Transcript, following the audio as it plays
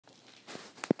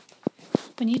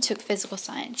When you took physical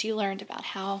science, you learned about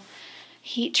how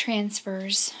heat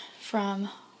transfers from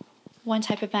one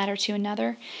type of matter to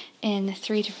another in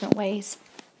 3 different ways.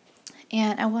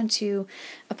 And I want to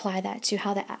apply that to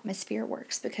how the atmosphere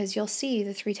works, because you'll see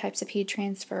the 3 types of heat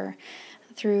transfer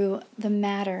through the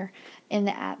matter in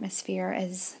the atmosphere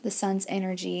as the sun's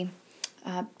energy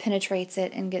penetrates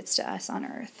it and gets to us on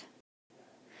Earth.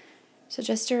 So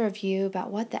just a review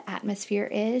about what the atmosphere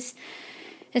is.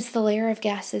 It's the layer of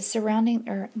gases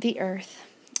surrounding the Earth,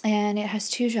 and it has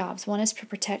 2 jobs. One is to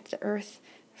protect the Earth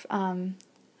from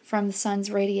the sun's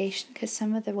radiation, because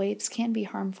some of the waves can be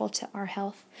harmful to our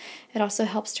health. It also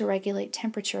helps to regulate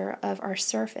temperature of our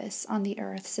surface on the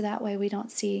Earth, so that way we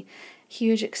don't see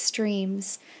huge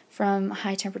extremes from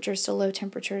high temperatures to low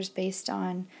temperatures based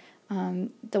on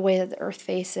the way that the Earth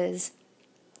faces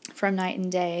from night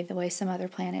and day, the way some other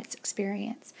planets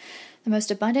experience. The most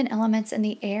abundant elements in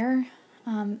the air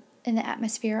in the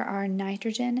atmosphere are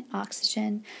nitrogen,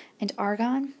 oxygen, and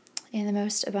argon, and the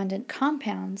most abundant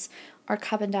compounds are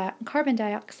carbon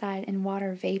dioxide and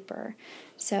water vapor.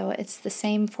 So it's the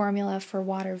same formula for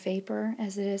water vapor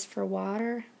as it is for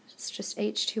water. It's just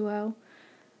H2O.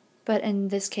 But in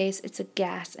this case, it's a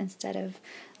gas instead of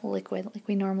liquid like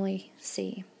we normally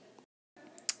see.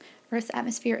 Earth's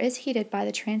atmosphere is heated by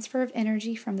the transfer of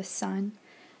energy from the sun.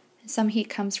 Some heat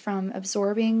comes from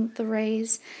absorbing the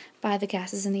rays by the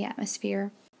gases in the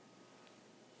atmosphere.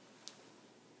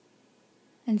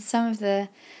 And some of the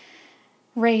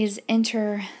rays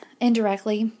enter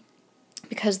indirectly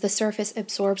because the surface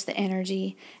absorbs the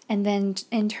energy and then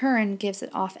in turn gives it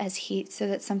off as heat, so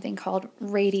that's something called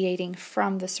radiating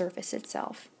from the surface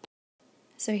itself.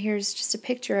 So here's just a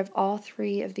picture of all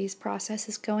 3 of these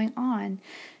processes going on.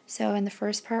 So in the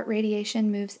first part,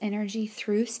 radiation moves energy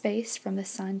through space from the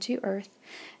sun to Earth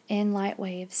in light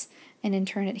waves, and in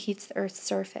turn it heats the Earth's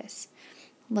surface.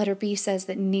 Letter B says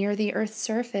that near the Earth's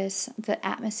surface, the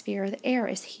atmosphere, the air,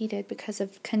 is heated because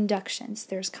of conduction. So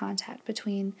there's contact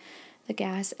between the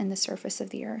gas and the surface of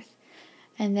the Earth.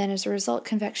 And then as a result,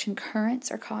 convection currents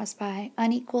are caused by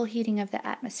unequal heating of the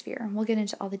atmosphere. We'll get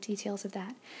into all the details of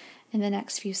that in the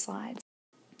next few slides.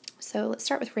 So let's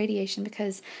start with radiation,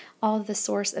 because all of the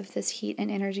source of this heat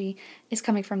and energy is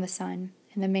coming from the sun.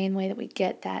 And the main way that we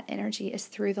get that energy is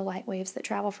through the light waves that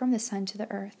travel from the sun to the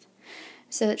Earth.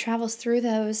 So it travels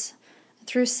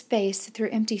through space, through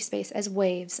empty space as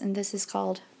waves, and this is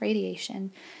called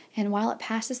radiation. And while it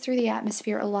passes through the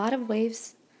atmosphere, a lot of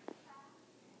waves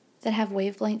that have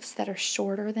wavelengths that are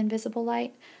shorter than visible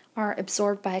light are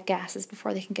absorbed by gases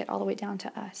before they can get all the way down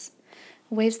to us.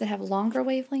 Waves that have longer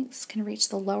wavelengths can reach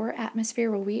the lower atmosphere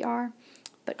where we are,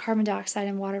 but carbon dioxide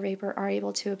and water vapor are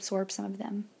able to absorb some of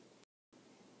them.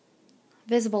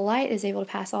 Visible light is able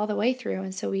to pass all the way through,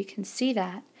 and so we can see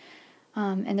that.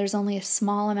 And there's only a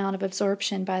small amount of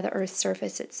absorption by the Earth's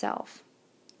surface itself.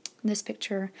 This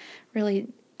picture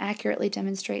really accurately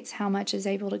demonstrates how much is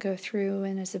able to go through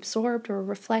and is absorbed or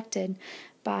reflected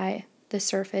by the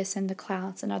surface and the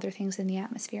clouds and other things in the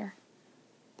atmosphere.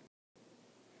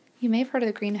 You may have heard of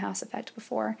the greenhouse effect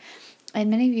before, and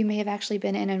many of you may have actually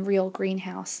been in a real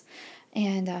greenhouse.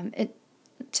 And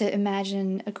to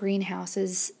imagine a greenhouse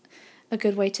is a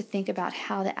good way to think about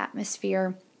how the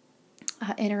atmosphere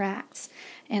interacts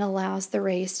and allows the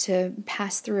rays to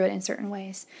pass through it in certain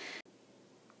ways.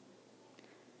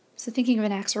 So thinking of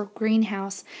an actual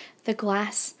greenhouse, the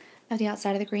glass of the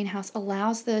outside of the greenhouse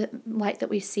allows the light that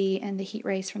we see and the heat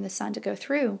rays from the sun to go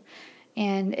through,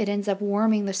 and it ends up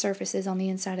warming the surfaces on the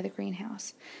inside of the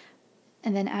greenhouse.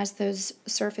 And then as those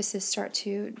surfaces start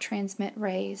to transmit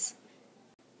rays,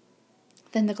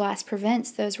 then the glass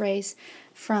prevents those rays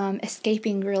from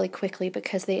escaping really quickly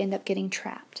because they end up getting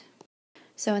trapped.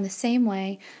 So in the same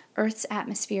way, Earth's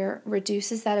atmosphere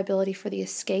reduces that ability for the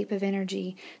escape of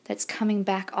energy that's coming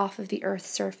back off of the Earth's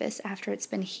surface after it's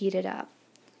been heated up.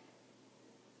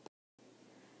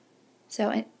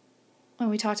 So when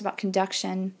we talked about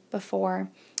conduction before,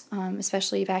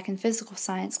 especially back in physical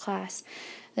science class,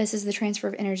 this is the transfer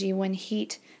of energy when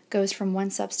heat goes from one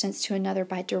substance to another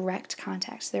by direct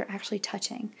contact. So they're actually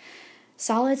touching.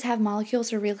 Solids have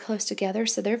molecules that are really close together,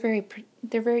 so they're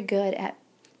very good at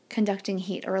conducting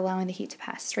heat or allowing the heat to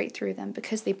pass straight through them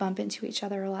because they bump into each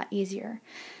other a lot easier.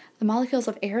 The molecules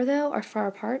of air, though, are far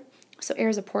apart, so air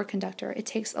is a poor conductor. It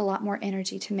takes a lot more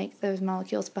energy to make those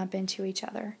molecules bump into each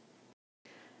other.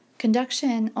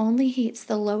 Conduction only heats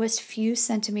the lowest few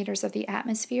centimeters of the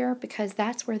atmosphere because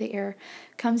that's where the air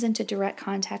comes into direct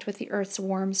contact with the Earth's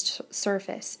warm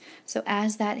surface. So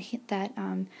as that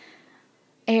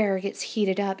air gets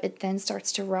heated up, it then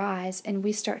starts to rise, and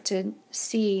we start to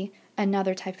see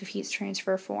another type of heat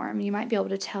transfer form. You might be able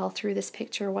to tell through this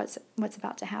picture what's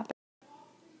about to happen.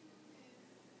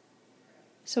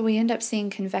 So we end up seeing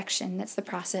convection. That's the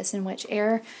process in which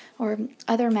air or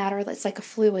other matter that's like a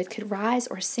fluid could rise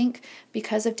or sink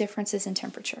because of differences in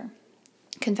temperature.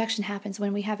 Convection happens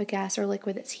when we have a gas or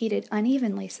liquid that's heated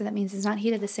unevenly, so that means it's not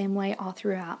heated the same way all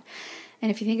throughout.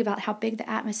 And if you think about how big the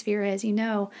atmosphere is, you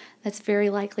know that's very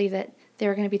likely that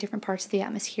there are going to be different parts of the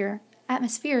atmosphere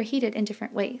heated in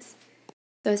different ways.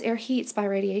 So as air heats by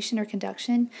radiation or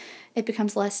conduction, it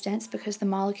becomes less dense because the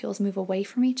molecules move away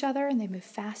from each other and they move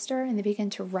faster and they begin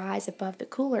to rise above the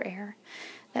cooler air.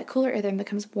 That cooler air then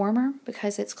becomes warmer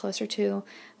because it's closer to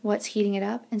what's heating it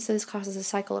up, and so this causes a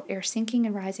cycle of air sinking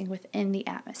and rising within the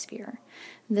atmosphere.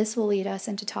 This will lead us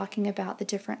into talking about the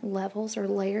different levels or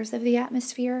layers of the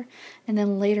atmosphere, and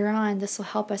then later on this will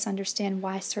help us understand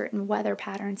why certain weather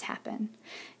patterns happen.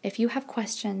 If you have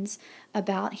questions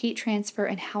about heat transfer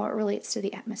and how it relates to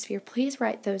the atmosphere, please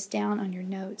write those down on your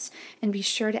notes and be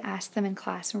sure to ask them in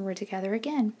class when we're together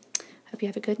again. Hope you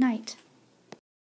have a good night.